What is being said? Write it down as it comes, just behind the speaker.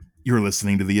You're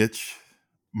listening to The Itch.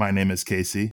 My name is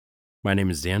Casey. My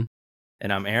name is Dan.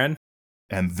 And I'm Aaron.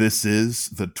 And this is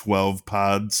the 12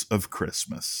 Pods of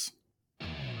Christmas.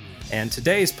 And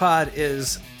today's pod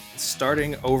is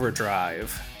Starting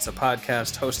Overdrive. It's a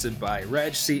podcast hosted by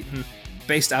Reg Seaton,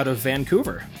 based out of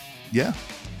Vancouver. Yeah.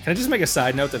 Can I just make a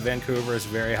side note that Vancouver is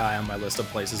very high on my list of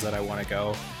places that I want to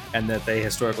go, and that they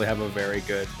historically have a very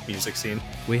good music scene?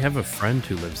 We have a friend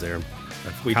who lives there.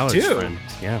 We college do? Friend.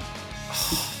 Yeah.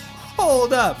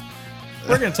 Hold up.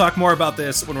 We're going to talk more about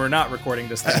this when we're not recording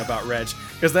this thing about Reg,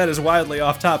 because that is wildly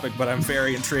off topic, but I'm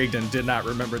very intrigued and did not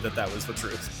remember that that was the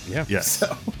truth. Yeah. Yes.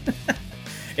 So,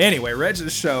 anyway,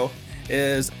 Reg's show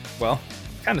is, well,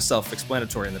 kind of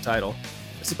self-explanatory in the title.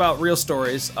 It's about real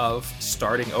stories of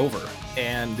starting over.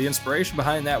 And the inspiration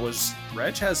behind that was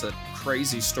Reg has a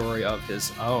crazy story of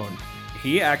his own.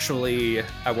 He actually,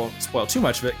 I won't spoil too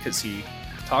much of it because he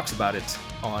talks about it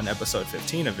on episode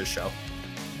 15 of his show.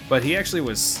 But he actually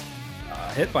was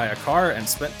hit by a car and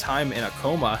spent time in a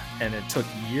coma, and it took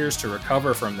years to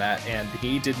recover from that. And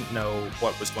he didn't know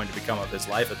what was going to become of his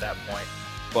life at that point.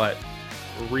 But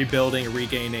rebuilding,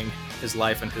 regaining his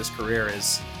life and his career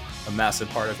is a massive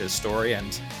part of his story,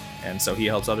 and so he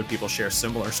helps other people share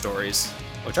similar stories,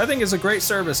 which I think is a great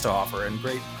service to offer and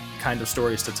great kind of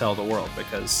stories to tell the world,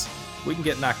 because we can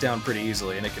get knocked down pretty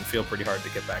easily and it can feel pretty hard to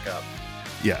get back up.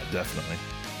 Yeah, definitely.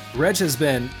 Reg has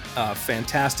been a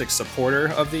fantastic supporter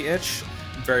of The Itch,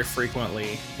 very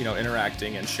frequently,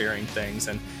 interacting and sharing things,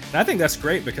 and I think that's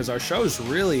great because our shows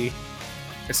really,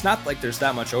 it's not like there's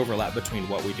that much overlap between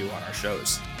what we do on our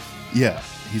shows. Yeah,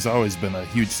 he's always been a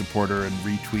huge supporter and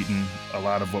retweeting a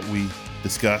lot of what we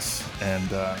discuss, and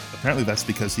apparently that's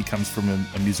because he comes from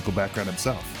a musical background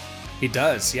himself. He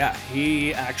does, yeah.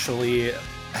 He actually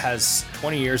has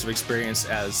 20 years of experience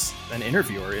as an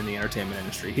interviewer in the entertainment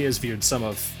industry. He has viewed some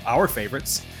of our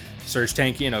favorites, Serge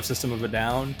Tankian of System of a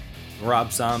Down,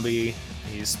 Rob Zombie.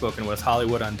 He's spoken with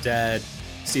Hollywood Undead,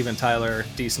 Steven Tyler,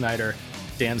 Dee Snider,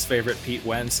 Dan's favorite Pete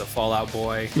Wentz, a Fall Out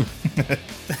Boy.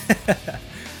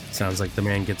 Sounds like the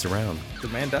man gets around. The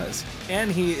man does.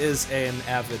 And he is an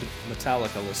avid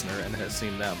Metallica listener and has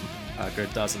seen them a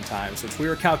good dozen times, which we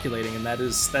were calculating, and that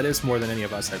is more than any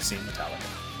of us have seen Metallica,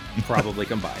 probably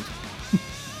combined.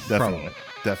 Definitely.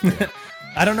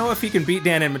 I don't know if he can beat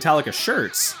Dan in Metallica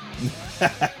shirts.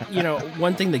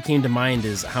 One thing that came to mind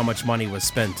is how much money was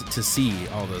spent to see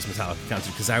all those Metallica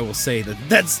concerts, because I will say that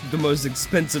that's the most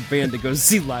expensive band to go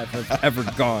see live I've ever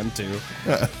gone to.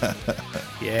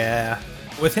 Yeah.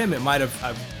 With him, it might have,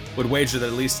 I would wager that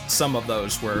at least some of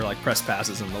those were like press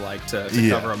passes and the like to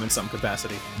cover them in some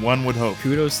capacity. One would hope.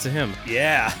 Kudos to him.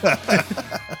 Yeah.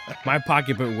 My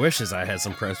pocketbook wishes I had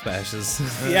some press passes.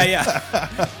 Yeah.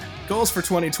 Goals for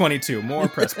 2022, more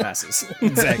press passes.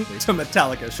 Exactly. To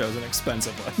Metallica shows and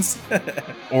expensive ones.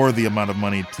 Or the amount of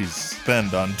money to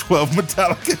spend on 12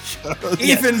 Metallica shows.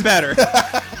 Even better.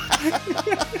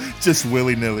 Just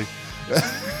willy-nilly.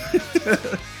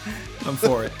 I'm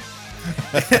for it.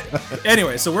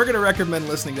 Anyway, so we're going to recommend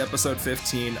listening to episode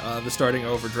 15 of the Starting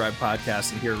Overdrive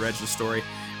podcast and hear Reg's story.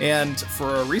 And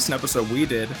for a recent episode we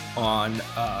did on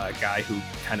a guy who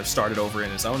kind of started over in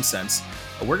his own sense,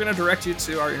 we're going to direct you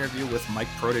to our interview with Mike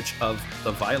Protich of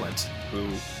The Violent, who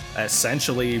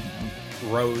essentially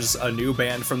rose a new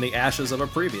band from the ashes of a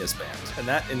previous band. And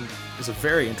that is a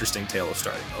very interesting tale of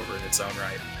starting over in its own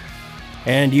right.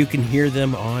 And you can hear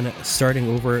them on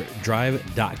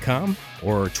startingoverdrive.com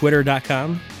or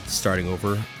twitter.com,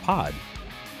 startingoverpod.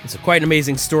 It's quite an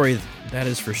amazing story, that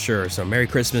is for sure. So Merry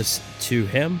Christmas to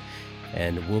him,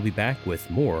 and we'll be back with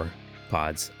more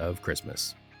Pods of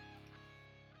Christmas.